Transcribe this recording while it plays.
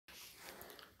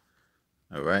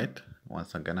Alright,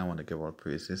 once again, I want to give all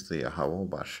praises to Yahweh,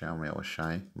 Bashem,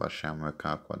 Yahushai, Bashem,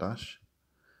 Rekah, Kodash,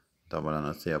 double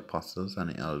honor to the apostles and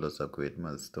the elders of Great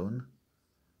Millstone.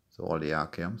 So all the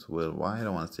Achiums worldwide, I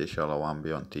want to say Shalom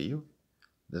be unto you.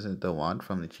 This is the one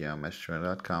from the GMS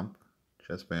Trinidad camp.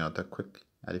 Just bring out a quick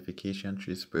edification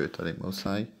through the Spirit of the Most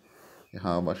High,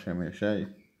 Yahweh, Bashem,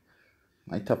 Yahushai.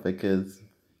 My topic is,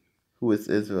 who is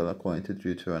Israel according to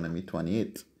Deuteronomy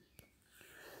 28?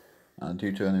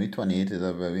 Deuteronomy 28 is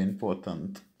a very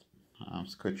important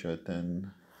scripture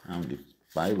in the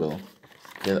Bible.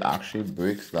 It actually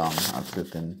breaks down a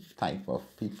certain type of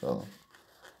people.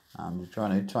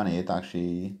 Deuteronomy 28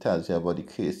 actually tells you about the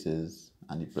curses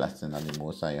and the blessing that the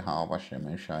Most High Hashem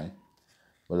and Shai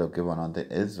will have given unto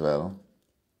Israel.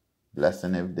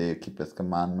 Blessing if they keep His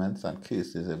commandments, and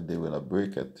curses if they will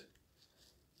break it.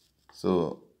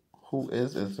 So, who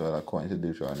is Israel according to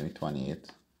Deuteronomy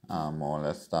 28?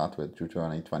 Let's start with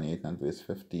Deuteronomy 28 and verse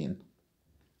 15.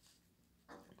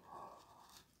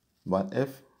 But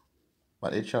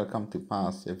it shall come to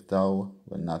pass, if thou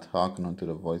wilt not hearken unto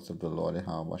the voice of the Lord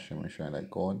Yahweh Hashem thy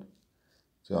God,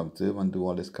 to observe and do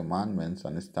all His commandments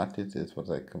and His statutes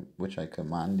which I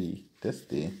command thee this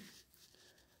day,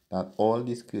 that all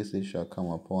these curses shall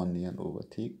come upon thee and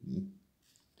overtake thee.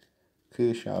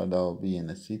 Cursed shalt thou be in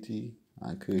the city,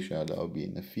 and cursed shalt thou be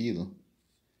in the field.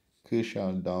 Cursed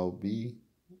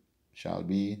shall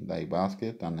be thy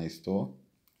basket and thy store.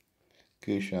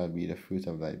 Cursed shall be the fruit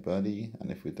of thy body, and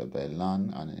the fruit of thy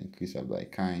land, and the increase of thy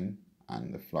kind,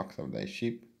 and the flocks of thy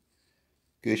sheep.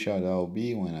 Cursed shalt thou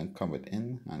be when I cometh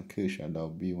in, and cursed shalt thou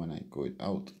be when I goeth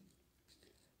out.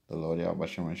 The Lord Yahweh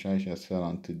shall sell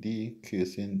unto thee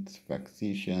cursings,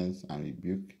 vexations, and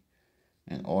rebuke,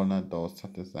 and all that thou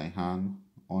settest thy hand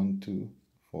unto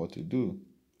for to do,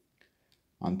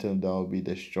 until thou be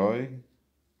destroyed,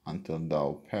 until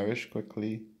thou perish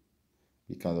quickly,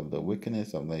 because of the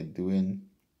wickedness of thy doing,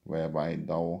 whereby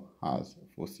thou hast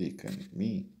forsaken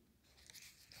me.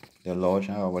 The Lord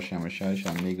Yahweh shall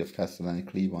make the pestilence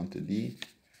cleave unto thee,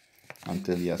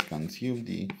 until He has consumed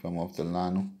thee from off the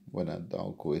land whither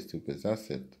thou goest to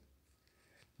possess it.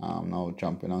 Now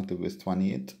jumping on to verse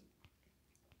 28.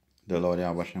 The Lord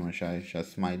Yahweh shall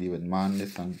smite thee with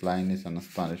madness and blindness and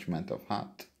astonishment of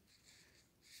heart.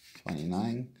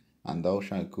 29. And thou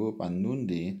shalt grope at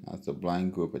noonday, as the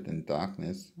blind gropeth in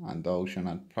darkness, and thou shalt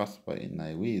not prosper in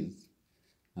thy ways.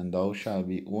 And thou shalt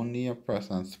be only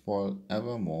oppressed and spoiled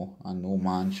evermore, and no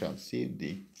man shall save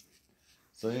thee.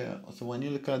 So when you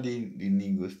look at the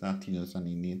Negroes, Latinos, and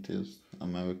the Natives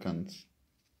Americans,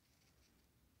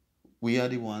 we are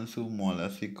the ones who more or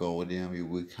less we go there and we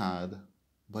work hard,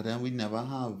 but then we never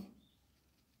have.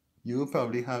 You will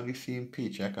probably have the same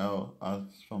paycheck as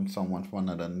from someone from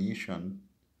another nation,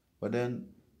 but then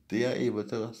they are able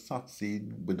to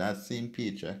succeed with that same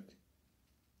paycheck.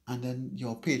 And then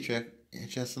your paycheck,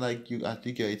 it's just like you at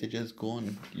the gate, it's just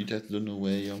gone. You just don't know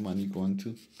where your money going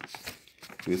to.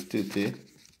 Verse 30.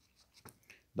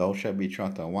 Thou shalt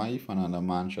betroth a wife, and another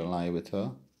man shall lie with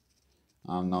her.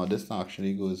 Now this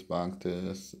actually goes back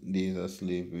to days of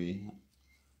slavery,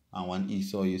 and when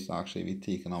Esau used to actually be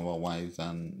taking our wives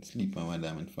and sleeping with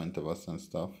them in front of us and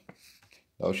stuff.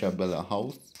 Thou shalt build a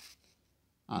house,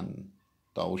 and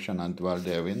thou shalt not dwell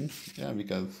therein. Yeah,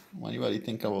 because when you really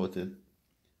think about it,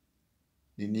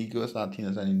 the Negroes,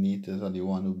 Latinos, and the Natives are the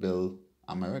one who build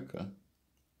America.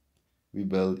 We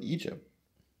build Egypt.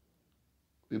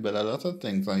 We built a lot of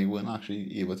things, and we weren't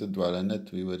actually able to dwell in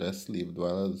it. We were just slave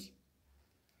dwellers.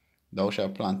 Thou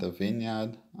shalt plant a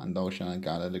vineyard, and thou shalt not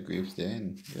gather the grapes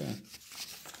therein. Yeah.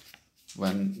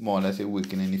 When more or less you're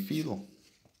working in the field.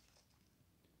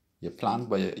 You plant,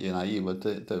 but you're not able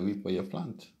to reap what you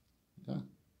plant. Yeah.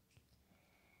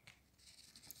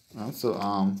 And so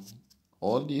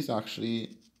all these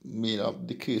actually made up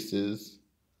the curses.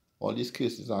 All these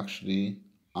curses actually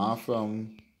are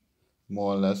from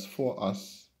more or less for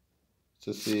us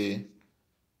to say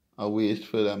a way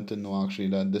for them to know actually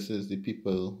that this is the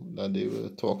people that they were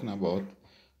talking about.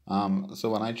 So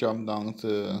when I jump down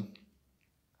to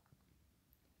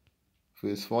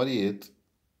verse 48,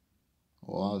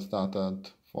 or I'll start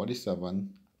at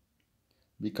 47,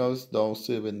 because thou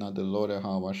servest not the Lord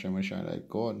Yahweh thy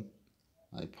God,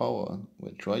 thy power,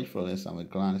 with joyfulness and with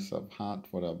gladness of heart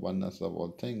for the abundance of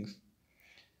all things.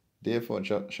 Therefore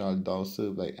shalt thou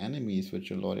serve thy enemies, which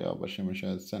the Lord Yahweh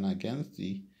shall send against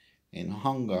thee, in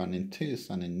hunger and in thirst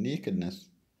and in nakedness,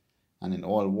 and in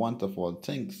all want of all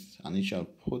things, and he shall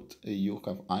put a yoke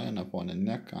of iron upon the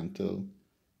neck until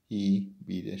he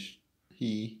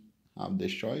have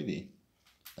destroyed thee.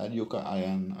 That yoke of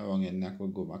iron around your neck will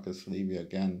go back to slavery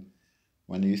again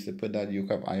when they used to put that yoke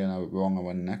of iron around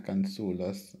our neck and sold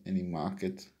us in the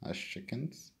market as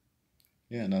chickens.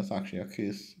 Yeah, that's actually a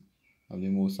curse of the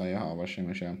Most High Yahweh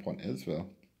Hashem upon Israel.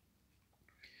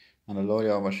 And the Lord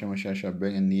Yahweh Hashem shall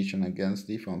bring a nation against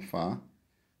thee from far,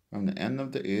 from the end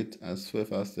of the earth, as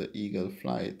swift as the eagle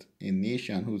flight, a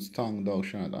nation whose tongue thou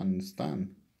shalt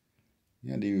understand.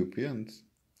 Yeah, the Europeans.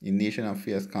 A nation of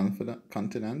fierce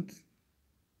continents,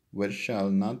 which shall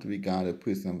not regard a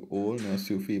person of old, nor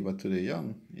show favor to the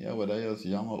young. Yeah, whether you're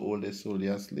young or old, they sold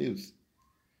their slaves.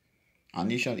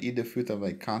 And ye shall eat the fruit of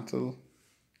thy cattle,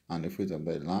 and the fruit of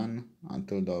thy land,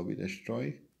 until thou be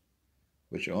destroyed,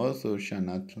 which also shall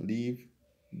not leave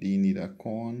thee neither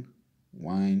corn,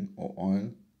 wine, or oil,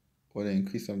 or the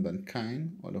increase of that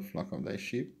kind, or the flock of thy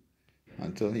sheep,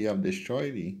 until he have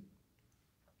destroyed thee.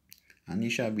 And he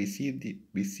shall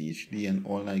besiege thee in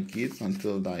all thy gates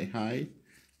until thy high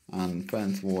and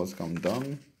fence walls come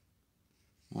down.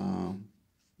 Oh,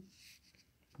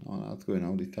 that's going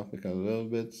off the topic a little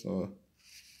bit, so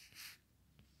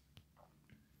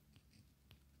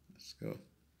let's go.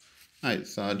 Alright,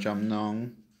 so I jump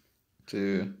down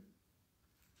to,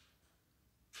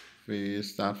 we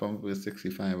start from verse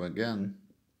 65 again,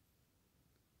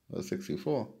 verse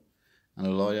 64. And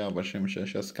the Lord Yahweh Hashem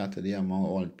shall scatter thee among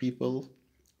all people,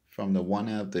 from the one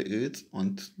end of the earth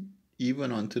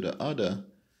even unto the other,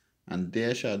 and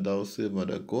there shalt thou serve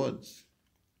other gods,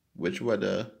 which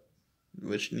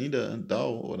neither thou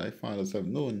or thy fathers have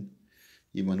known,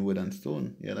 even wood and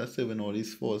stone. Yeah, that's serving all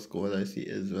these false gods I see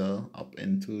Israel up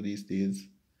into these days.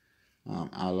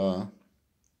 Allah,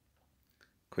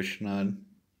 Krishna,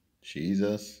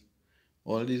 Jesus,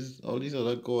 all these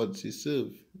other gods you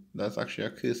serve. That's actually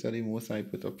a curse that the Most High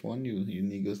put upon you, you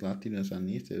Negroes, Latinos, and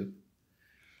Native.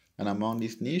 And among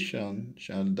these nations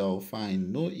shalt thou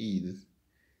find no ease,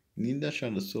 neither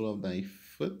shall the sole of thy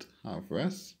foot have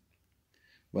rest.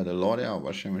 But the Lord Yahweh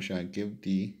Hashem shall give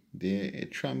thee there a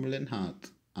trembling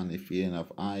heart, and a fearing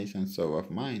of eyes, and sorrow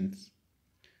of minds.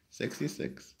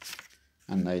 66.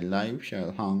 And thy life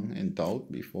shall hang in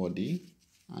doubt before thee,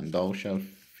 and thou shalt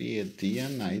fear day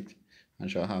and night, and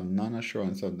shalt have none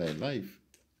assurance of thy life.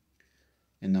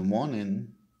 In the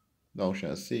morning thou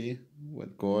shalt say,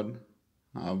 with God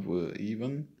have were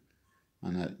even,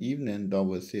 and at evening thou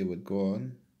wilt say with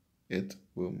God, it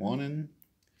were morning,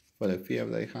 for the fear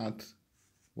of thy heart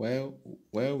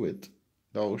wherewith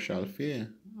thou shalt fear,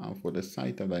 and for the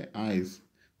sight of thy eyes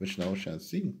which thou shalt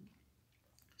see.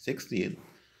 68.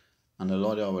 And the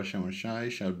Lord Yahweh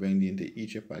shall bring thee into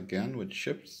Egypt again with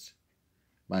ships,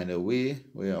 by the way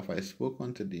whereof I spoke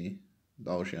unto thee,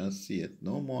 thou shalt see it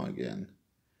no more again.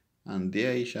 And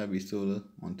there ye shall be sold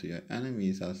unto your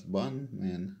enemies as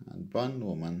bondmen and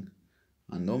bondwomen,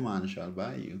 and no man shall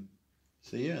buy you.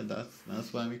 So yeah,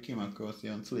 that's why we came across the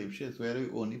enslaved ships. We're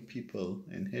the only people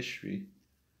in history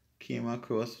came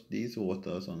across these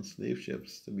waters on slave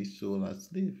ships to be sold as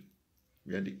slaves.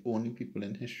 We are the only people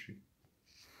in history.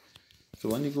 So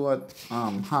when you go at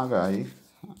Haggai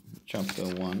chapter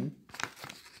 1,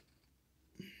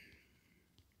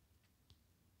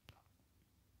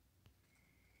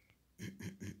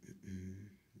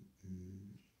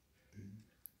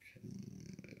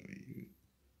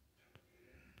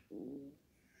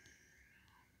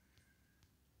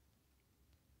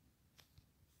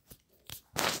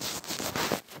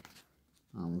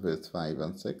 verse 5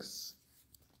 and 6.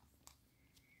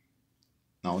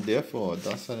 Now therefore,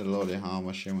 thus said the Lord Yahweh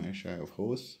Hashem of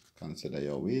hosts, consider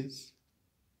your ways.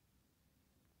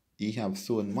 Ye have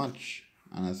sown much,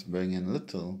 and has bring in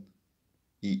little.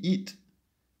 Ye eat,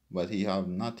 but ye have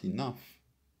not enough.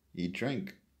 Ye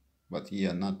drink, but ye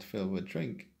are not filled with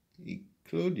drink. Ye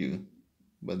clothe you,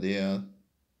 but there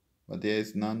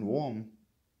is none warm.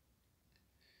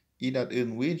 Ye that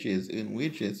earn wages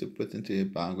to put into a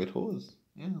bag with holes.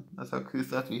 Yeah, that's a curse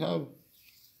that we have.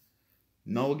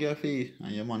 Now get paid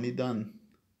and your money done.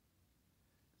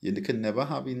 You can never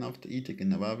have enough to eat, you can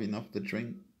never have enough to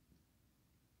drink.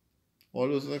 All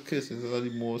those are curses that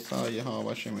the Most High Yahweh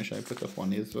Hashem shall put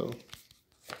upon Israel.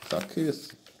 It's a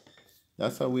curse.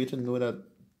 That's a way to know that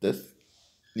this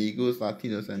Negroes,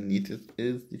 Latinos, and Natives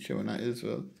is the children of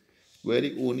Israel. We're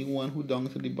the only one who down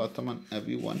to the bottom and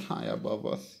everyone high above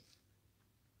us.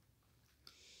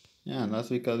 Yeah, and that's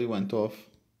because we went off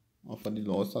of the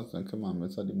laws, statutes, and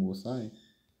commandments of the Most High.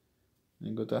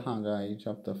 And go to Haggai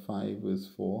chapter 5 verse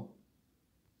 4.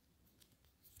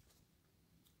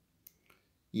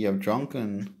 Ye have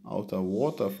drunken out of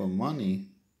water for money,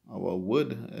 our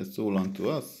wood is sold unto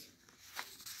us.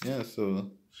 Yeah, so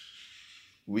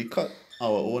we cut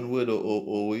our own wood,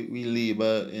 or we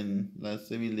labor in, let's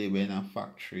say we labor in a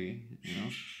factory,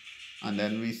 And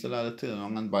then we still had to turn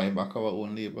around and buy back our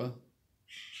own labor.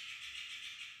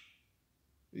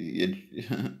 You,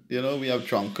 we have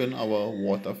drunken our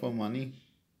water for money.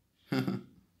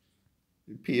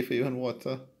 We pay for your own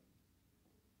water.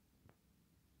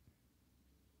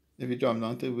 If you jump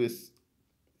down to verse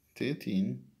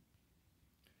 13,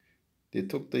 they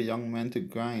took the young men to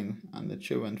grind, and the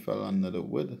children fell under the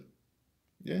wood.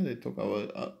 Yeah, they took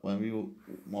our, when we were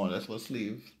more or less were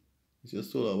slaves, we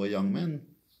just sold our young men.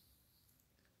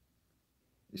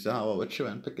 We used to have our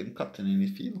children picking cotton in the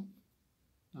field.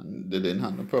 And they didn't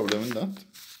have no problem with that.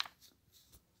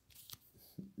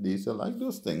 They used to like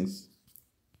those things.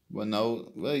 But now,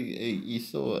 well,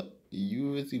 Esau,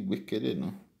 you is wicked,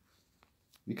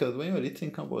 Because when you really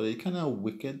think about it, kind of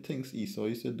wicked things Esau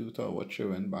used to do to our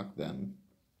children back then.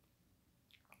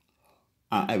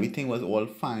 And everything was all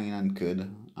fine and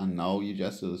good. And now you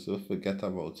just also forget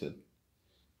about it.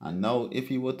 And now,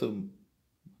 if you were to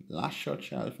lash your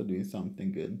child for doing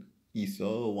something good, Esau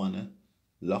will want to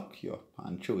lock you up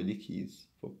and throw the keys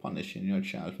for punishing your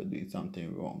child for doing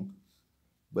something wrong.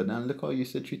 But then look how you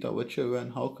used to treat our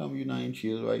children. How come you're not in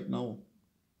jail right now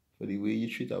for the way you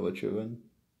treat our children?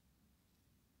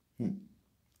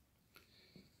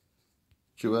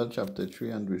 Joel chapter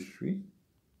 3 and verse 3.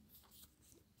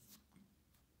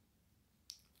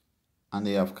 And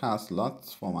they have cast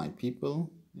lots for my people,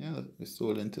 they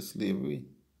sold into slavery,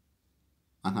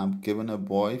 and have given a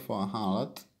boy for a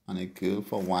harlot and a girl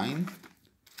for wine,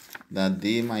 that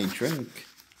they might drink.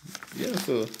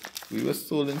 So we were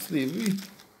sold in slavery.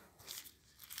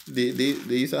 They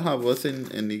used to have us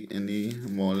in the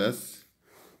more or less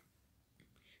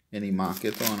in the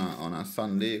market on a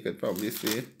Sunday, you could probably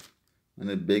say, on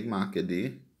a big market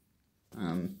day,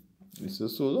 and we used to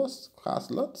sold us,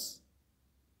 cast lots,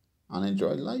 and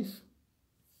enjoy life.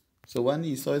 So when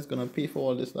Esau is going to pay for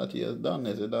all this that he has done,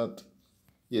 is it that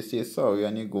you say sorry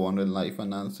and you go on with life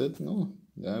and answer it? No.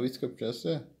 That's what scriptures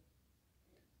say.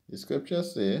 The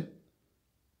scriptures say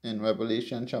in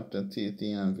Revelation chapter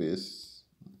 13 and verse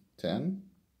 10,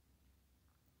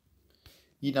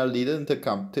 he that leadeth into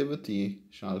captivity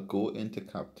shall go into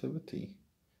captivity,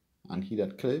 and he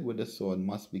that killeth with the sword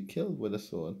must be killed with the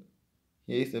sword.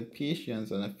 Here is the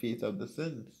patience and the faith of the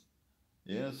saints.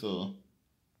 So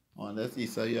unless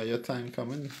Esau, you have your time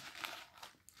coming,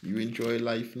 you enjoy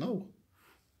life now.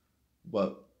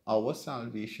 But our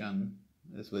salvation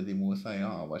is with the Most High,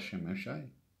 our Shemeshai.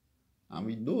 And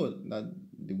we know that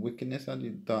the wickedness that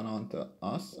is done unto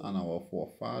us and our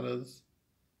forefathers,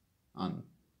 and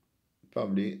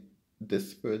probably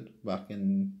dispersed back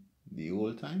in the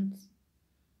old times,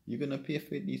 you're going to pay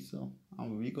for it, Esau.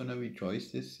 And we're going to rejoice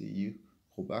to see you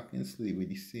go back in slavery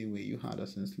the same way you had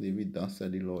us in slavery. Thus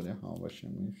said the Lord Yahweh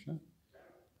Shemeshai.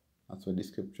 That's what the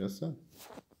scripture said.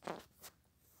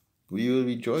 We will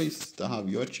rejoice to have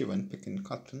your children picking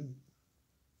cotton.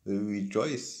 We will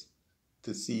rejoice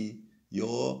to see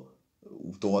your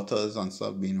daughters and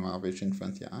stuff being ravished in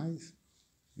front of your eyes.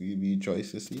 We will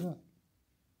rejoice to see that.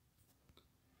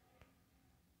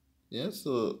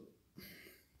 So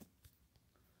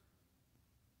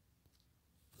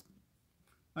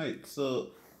right,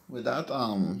 so with that,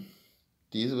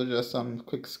 these were just some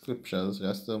quick scriptures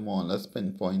just to more or less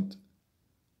pinpoint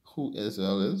who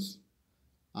Israel is.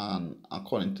 And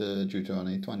according to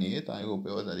Deuteronomy 28, I hope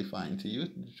it was edifying to you.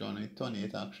 Deuteronomy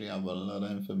 28 actually have a lot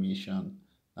of information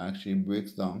that actually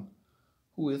breaks down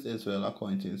who is Israel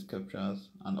according to the scriptures.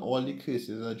 And all the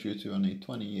curses of Deuteronomy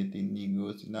 28, the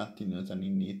Negroes, the Latinos, and the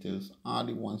natives are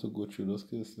the ones who go through those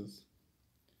curses.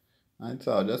 And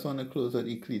so I just want to close with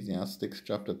Ecclesiastes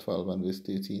chapter 12 and verse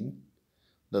 13.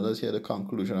 Let us hear the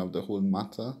conclusion of the whole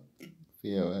matter.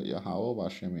 Fear Yahweh,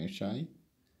 Hashem Yeshai.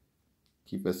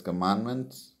 Keep his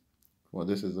commandments, for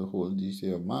this is the whole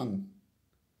duty of man.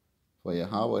 For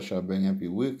Yahweh shall bring every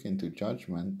work into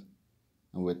judgment,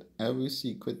 and with every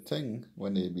secret thing,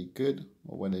 whether it be good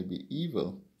or whether it be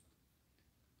evil.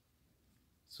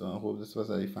 So I hope this was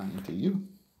edifying to you.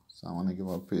 So I want to give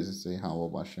our praises to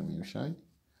Yahweh Hashem Yeshai,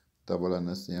 double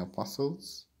honors to the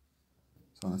apostles.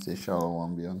 So I want to say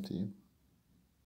shalom be unto you.